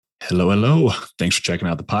Hello, hello. Thanks for checking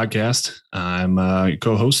out the podcast. I'm your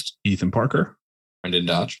co-host, Ethan Parker. Brendan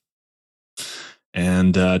Dodge.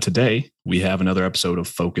 And today we have another episode of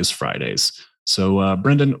Focus Fridays. So,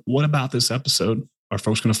 Brendan, what about this episode are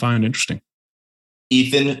folks going to find interesting?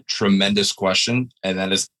 Ethan, tremendous question. And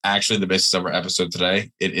that is actually the basis of our episode today.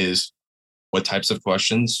 It is what types of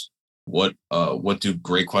questions, what do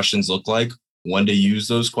great questions look like, when to use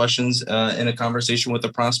those questions in a conversation with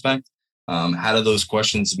a prospect. How do those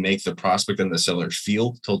questions make the prospect and the seller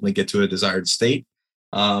feel to ultimately get to a desired state?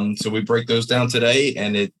 So we break those down today,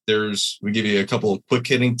 and we give you a couple of quick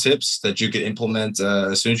hitting tips that you can implement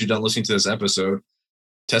as soon as you're done listening to this episode.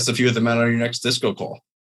 Test a few of them out on your next disco call.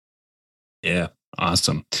 Yeah,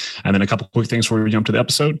 awesome. And then a couple quick things before we jump to the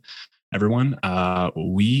episode. Everyone,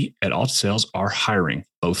 we at Alti Sales are hiring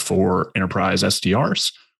both for enterprise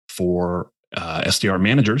SDRs, for SDR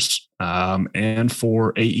managers, and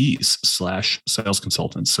for AEs/sales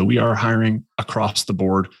consultants. So we are hiring across the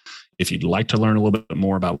board. If you'd like to learn a little bit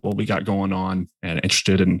more about what we got going on and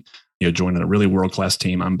interested in joining a really world-class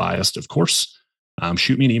team, I'm biased, of course.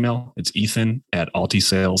 Shoot me an email. It's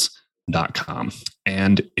ethan@altisales.com.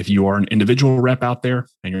 And if you are an individual rep out there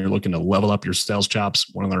and you're looking to level up your sales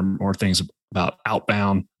chops, want to learn more things about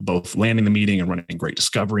outbound, both landing the meeting and running great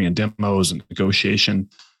discovery and demos and negotiation,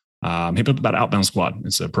 hit up about Outbound Squad.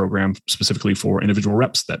 It's a program specifically for individual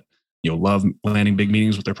reps that love landing big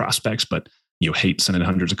meetings with their prospects, but hate sending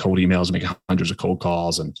hundreds of cold emails and making hundreds of cold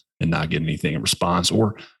calls and not getting anything in response.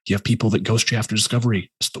 Or you have people that ghost you after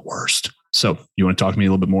discovery. It's the worst. So you want to talk to me a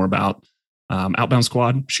little bit more about Outbound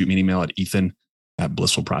Squad? Shoot me an email at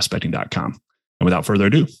ethan@blissfulprospecting.com. And without further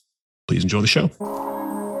ado, please enjoy the show.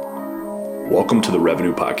 Welcome to the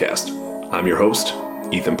Revenue Podcast. I'm your host,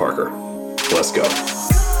 Ethan Parker. Let's go.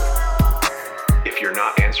 If you're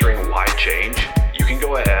not answering why change, you can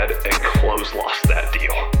go ahead and close lost that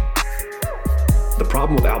deal. The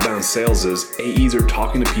problem with outbound sales is AEs are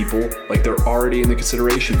talking to people like they're already in the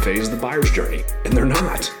consideration phase of the buyer's journey, and they're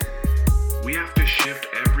not. We have to shift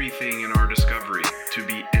everything in our discovery to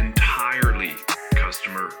be entirely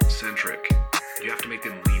customer-centric. You have to make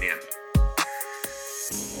them lean in.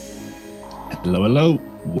 Hello, hello.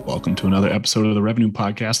 Welcome to another episode of the Revenue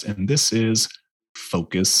Podcast, and this is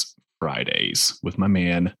Focus Fridays with my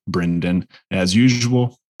man, Brendan. As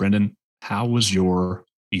usual, Brendan, how was your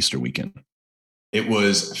Easter weekend? It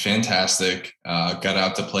was fantastic. Got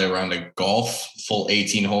out to play around a golf, full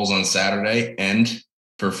 18 holes on Saturday. And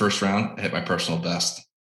for first round, I hit my personal best.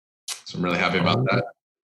 So I'm really happy about that.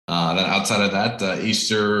 Then outside of that,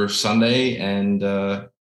 Easter Sunday and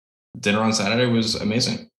dinner on Saturday was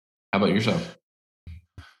amazing. How about yourself?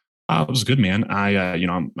 It was good, man.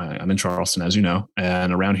 I'm in Charleston, as you know,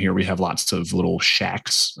 and around here we have lots of little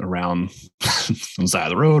shacks around on the side of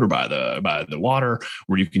the road or by the water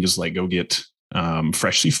where you can just go get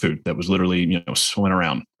fresh seafood that was literally swimming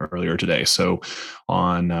around earlier today. So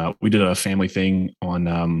we did a family thing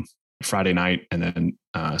on Friday night, and then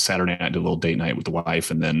Saturday night I did a little date night with the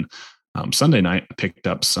wife, and then Sunday night I picked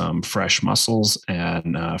up some fresh mussels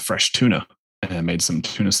and fresh tuna and made some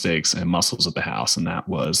tuna steaks and mussels at the house, and that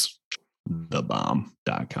was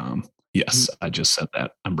thebomb.com. Yes, I just said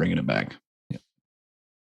that. I'm bringing it back. Yeah.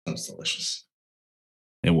 Sounds delicious.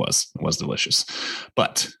 It was delicious.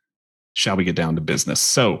 But shall we get down to business?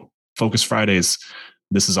 So Focus Fridays,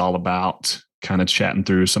 this is all about kind of chatting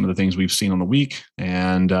through some of the things we've seen on the week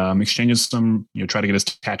and exchanging some, try to get as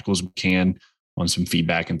tactical as we can on some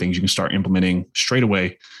feedback and things you can start implementing straight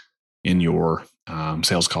away in your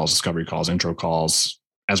sales calls, discovery calls, intro calls.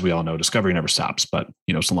 As we all know, discovery never stops, but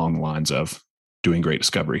it's along the lines of doing great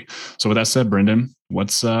discovery. So with that said, Brendan,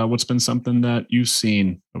 what's been something that you've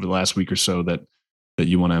seen over the last week or so that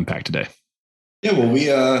you want to unpack today? Yeah,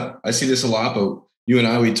 well, I see this a lot, but you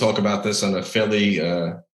and we talk about this on a fairly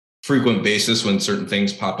frequent basis when certain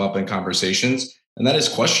things pop up in conversations, and that is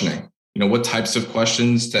questioning. What types of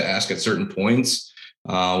questions to ask at certain points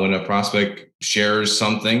when a prospect shares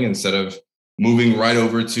something, instead of moving right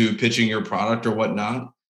over to pitching your product or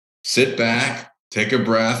whatnot. Sit back, take a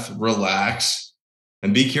breath, relax,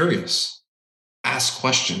 and be curious. Ask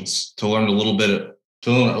questions to learn a little bit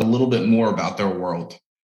more about their world.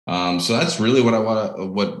 So that's really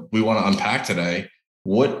what we want to unpack today.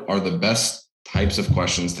 What are the best types of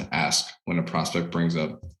questions to ask when a prospect brings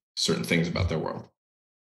up certain things about their world?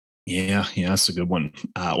 Yeah, that's a good one.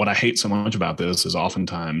 What I hate so much about this is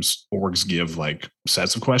oftentimes orgs give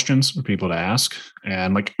sets of questions for people to ask.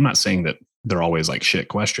 And I'm not saying that they're always shit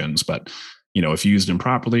questions, but if used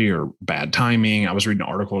improperly or bad timing. I was reading an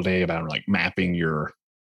article today about mapping your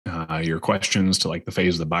your questions to like the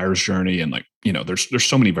phase of the buyer's journey. And like, there's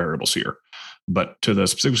so many variables here. But to the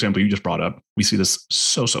specific example you just brought up, we see this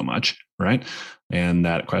so much, right? And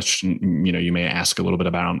that question, you may ask a little bit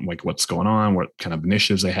about like what's going on, what kind of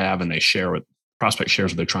initiatives they have, and they share what prospect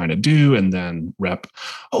shares what they're trying to do, and then rep,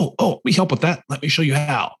 we help with that. Let me show you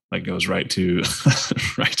how. That goes right to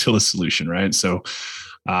right to the solution, right? So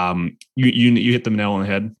you hit the nail on the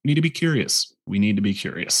head. You need to be curious. We need to be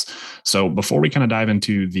curious. So before we kind of dive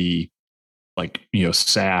into the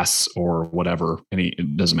SaaS or whatever,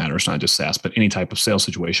 it doesn't matter. It's not just SaaS, but any type of sales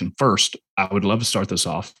situation. First, I would love to start this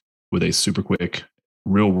off with a super quick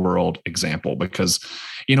real world example because,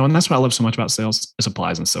 and that's what I love so much about sales. This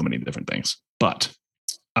applies in so many different things. But,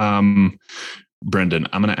 Brendan,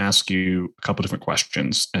 I'm going to ask you a couple different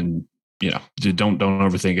questions and, don't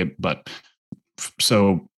overthink it. But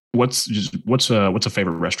so what's a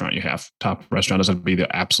favorite restaurant you have? Top restaurant doesn't be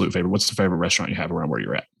the absolute favorite. What's the favorite restaurant you have around where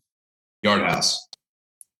you're at? Yard House.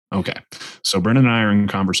 Okay. So Brendan and I are in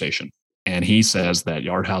conversation and he says that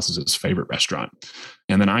Yard House is his favorite restaurant.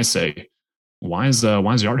 And then I say, why is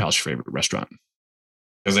Yard House your favorite restaurant?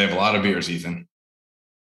 Because they have a lot of beers, Ethan.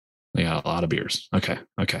 They got a lot of beers. Okay.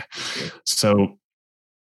 So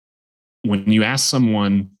when you ask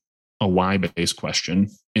someone a why-based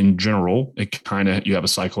question, in general, you have a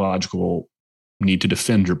psychological need to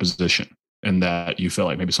defend your position and that you feel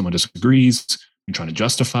like maybe someone disagrees, you're trying to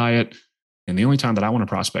justify it. And the only time that I want a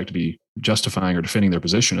prospect to be justifying or defending their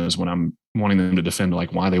position is when I'm wanting them to defend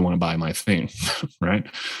like why they want to buy my thing, right?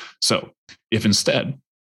 So if instead,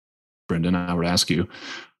 Brendan, I would ask you,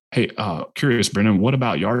 hey, curious, Brendan, what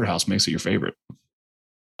about Yard House makes it your favorite?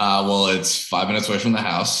 Well, it's 5 minutes away from the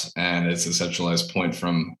house, and it's a centralized point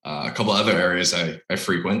from a couple other areas I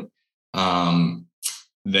frequent.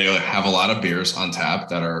 They have a lot of beers on tap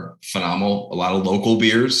that are phenomenal. A lot of local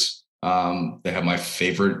beers. They have my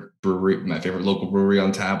favorite local brewery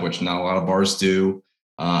on tap, which not a lot of bars do.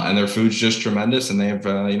 And their food's just tremendous, and they have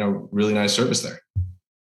really nice service there.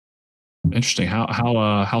 Interesting.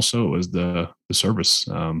 How so is the service?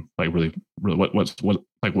 Like really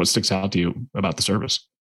what sticks out to you about the service?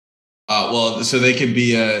 Well, so they could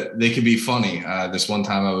be funny. This one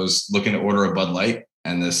time I was looking to order a Bud Light,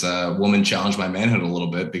 and this woman challenged my manhood a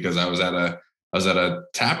little bit because I was at a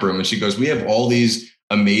tap room, and she goes, "We have all these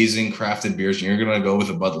amazing crafted beers, and you're going to go with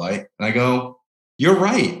a Bud Light?" And I go, "You're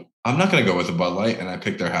right. I'm not going to go with a Bud Light." And I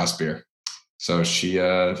picked their house beer. So she,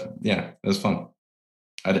 it was fun.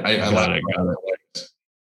 I got it.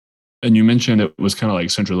 And you mentioned it was kind of like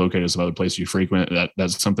centrally located as some other places you frequent.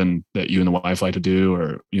 That's something that you and the wife like to do,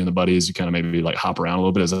 or you and the buddies, you kind of maybe like hop around a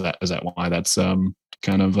little bit. Is that why that's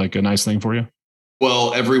kind of like a nice thing for you?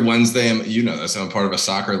 Well, every Wednesday, I'm part of a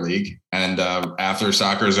soccer league. And after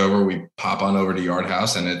soccer is over, we pop on over to Yard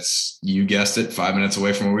House, and it's, you guessed it, 5 minutes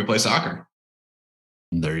away from where we play soccer.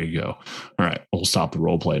 There you go. All right, we'll stop the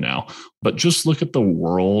role play now. But just look at the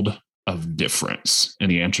world of difference in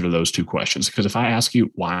the answer to those two questions. Because if I ask you,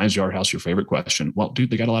 why is Yard House your favorite question? Well, dude,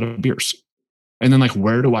 they got a lot of beers. And then like,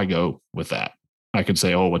 where do I go with that? I could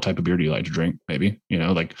say, oh, what type of beer do you like to drink? Maybe,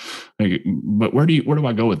 but where do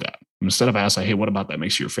I go with that? Instead of asking, hey, what about that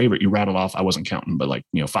makes you your favorite? You rattled off, I wasn't counting, but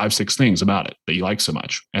 5-6 things about it that you like so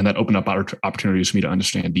much. And that opened up opportunities for me to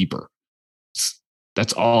understand deeper.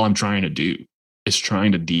 That's all I'm trying to do, is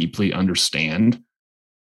trying to deeply understand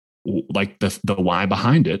like the why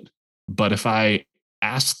behind it. But if I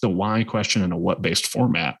ask the why question in a what-based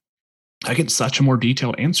format, I get such a more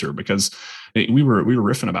detailed answer, because we were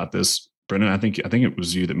riffing about this, Brendan. I think it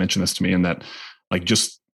was you that mentioned this to me, and that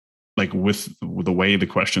just with the way the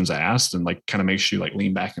question's asked, and kind of makes you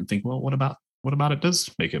lean back and think, well, what about it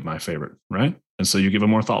does make it my favorite, right? And so you give a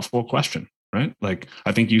more thoughtful question, right?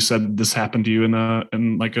 I think you said this happened to you in a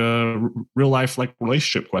real life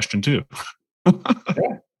relationship question too.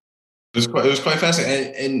 Yeah. It was quite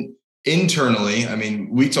fascinating. And internally,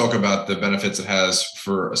 we talk about the benefits it has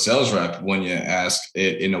for a sales rep when you ask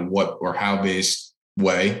it in a what or how based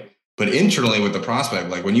way. But internally with the prospect,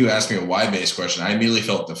 when you asked me a why based question, I immediately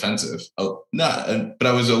felt defensive. But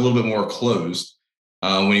I was a little bit more closed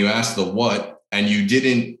when you asked the what, and you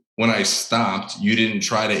didn't. When I stopped, you didn't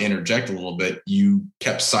try to interject a little bit. You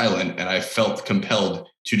kept silent, and I felt compelled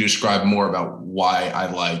to describe more about why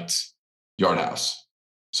I liked Yard House.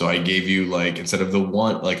 So I gave you instead of the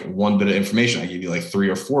one bit of information, I gave you 3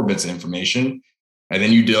 or 4 bits of information, and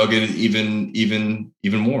then you dug it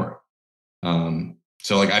even more.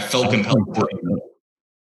 So I felt compelled.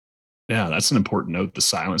 Yeah, that's an important note. The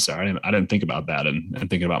silence there. I didn't think about that and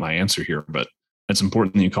thinking about my answer here, but it's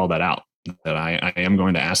important that you call that out. That I am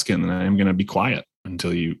going to ask it, and I am going to be quiet.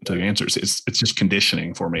 until you answer. It's just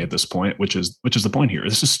conditioning for me at this point, which is the point here.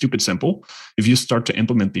 This is stupid simple. If you start to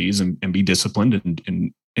implement these and be disciplined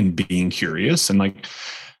and being curious, and like,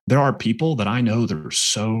 there are people that I know that are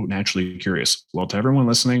so naturally curious. Well, to everyone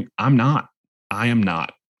listening, I'm not. I am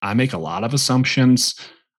not. I make a lot of assumptions.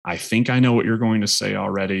 I think I know what you're going to say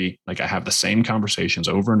already. Like, I have the same conversations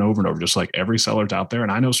over and over and over, just like every seller's out there.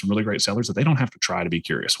 And I know some really great sellers that they don't have to try to be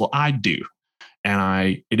curious. Well, I do.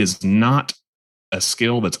 And it is not a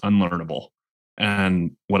skill that's unlearnable.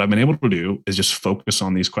 And what I've been able to do is just focus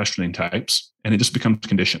on these questioning types, and it just becomes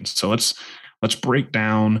conditioned. So let's break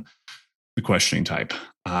down the questioning type.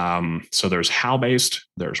 So there's how based,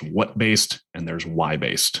 there's what based, and there's why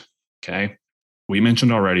based. Okay. We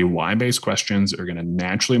mentioned already, why based questions are going to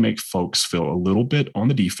naturally make folks feel a little bit on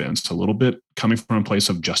the defense, a little bit coming from a place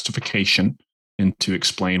of justification, and to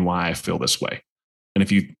explain why I feel this way. And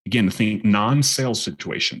if you, again, think non-sales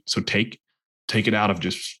situation, so take it out of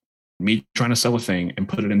just me trying to sell a thing and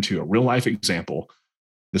put it into a real life example.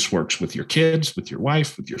 This works with your kids, with your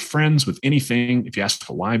wife, with your friends, with anything. If you ask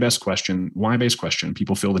a why-based question,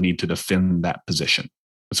 people feel the need to defend that position.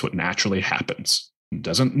 That's what naturally happens. It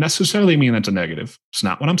doesn't necessarily mean that's a negative. It's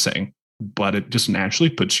not what I'm saying, but it just naturally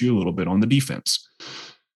puts you a little bit on the defense.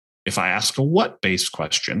 If I ask a what-based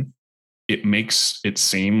question, it makes it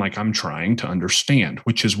seem like I'm trying to understand,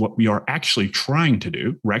 which is what we are actually trying to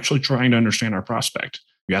do. We're actually trying to understand our prospect.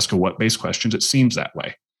 You ask a what-based questions, it seems that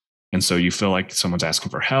way. And so you feel like someone's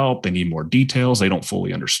asking for help. They need more details. They don't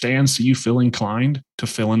fully understand. So you feel inclined to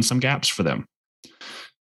fill in some gaps for them.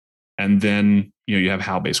 And then, you have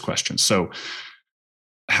how-based questions. So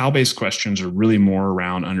how-based questions are really more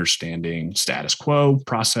around understanding status quo,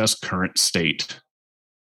 process, current state,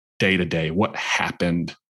 day to day, what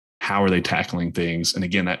happened, how are they tackling things? And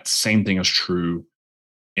again, that same thing is true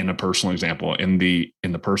in a personal example. In the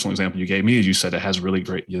personal example you gave me, as you said, it has really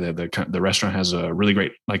great. The restaurant has a really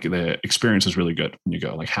great, like, the experience is really good. When you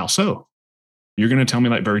go, like, how so? You're going to tell me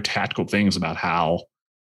like very tactical things about how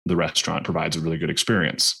the restaurant provides a really good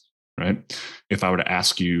experience, right? If I were to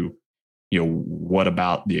ask you, what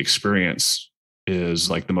about the experience is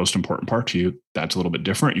like the most important part to you, that's a little bit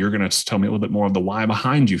different. You're going to tell me a little bit more of the why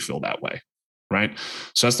behind you feel that way. Right.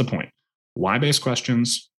 So that's the point. Why-based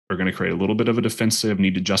questions are going to create a little bit of a defensive,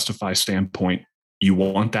 need to justify standpoint. You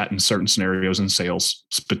want that in certain scenarios in sales,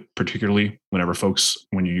 particularly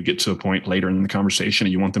when you get to a point later in the conversation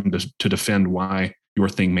and you want them to defend why your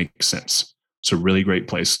thing makes sense. It's a really great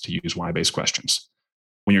place to use why-based questions.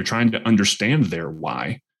 When you're trying to understand their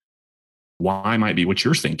why might be what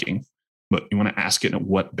you're thinking, but you want to ask it in a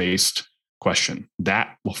what-based question.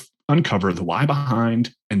 That will uncover the why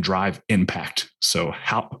behind and drive impact. So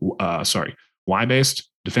why-based,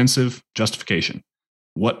 defensive, justification.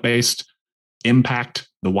 What-based, impact,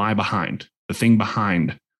 the why behind, the thing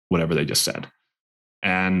behind whatever they just said.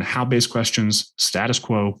 And how-based questions, status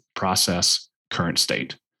quo, process, current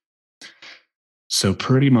state. So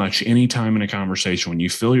pretty much any time in a conversation when you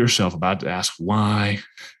feel yourself about to ask why,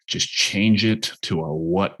 just change it to a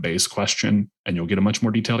what-based question and you'll get a much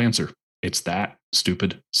more detailed answer. It's that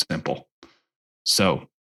stupid simple. So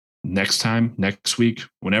next week,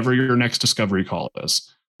 whenever your next discovery call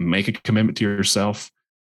is, make a commitment to yourself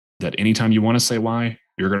that anytime you want to say why,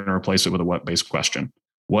 you're going to replace it with a what-based question.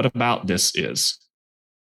 What about this is?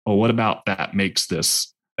 Or what about that makes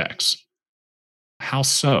this X? How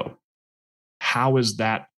so? How is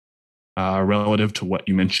that relative to what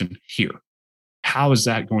you mentioned here? How is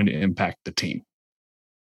that going to impact the team?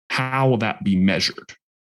 How will that be measured?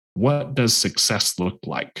 What does success look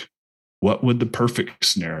like? What would the perfect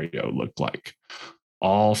scenario look like?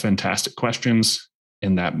 All fantastic questions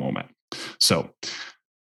in that moment. So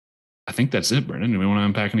I think that's it, Brendan. Do we want to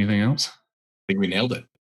unpack anything else? I think we nailed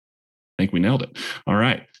it. All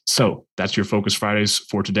right. So that's your Focus Fridays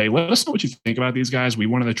for today. Let us know what you think about these guys. We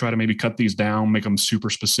wanted to try to maybe cut these down, make them super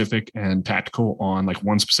specific and tactical on like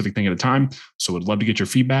one specific thing at a time. So we'd love to get your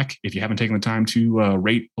feedback. If you haven't taken the time to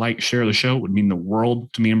rate, like, share the show, it would mean the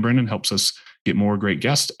world to me and Brendan. Helps us get more great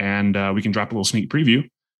guests. And we can drop a little sneak preview.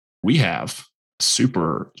 We have a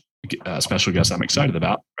super special guest I'm excited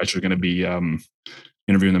about. We're actually going to be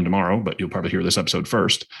interviewing them tomorrow, but you'll probably hear this episode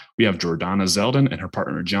first. We have Jordana Zeldin and her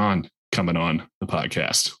partner, John, coming on the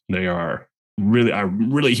podcast. They are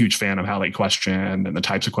I'm really a huge fan of how they question and the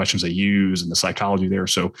types of questions they use and the psychology there.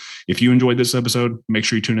 So if you enjoyed this episode, make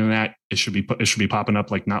sure you tune in to that. It should be popping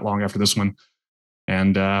up like not long after this one.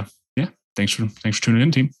 And thanks for tuning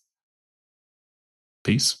in, team.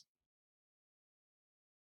 Peace.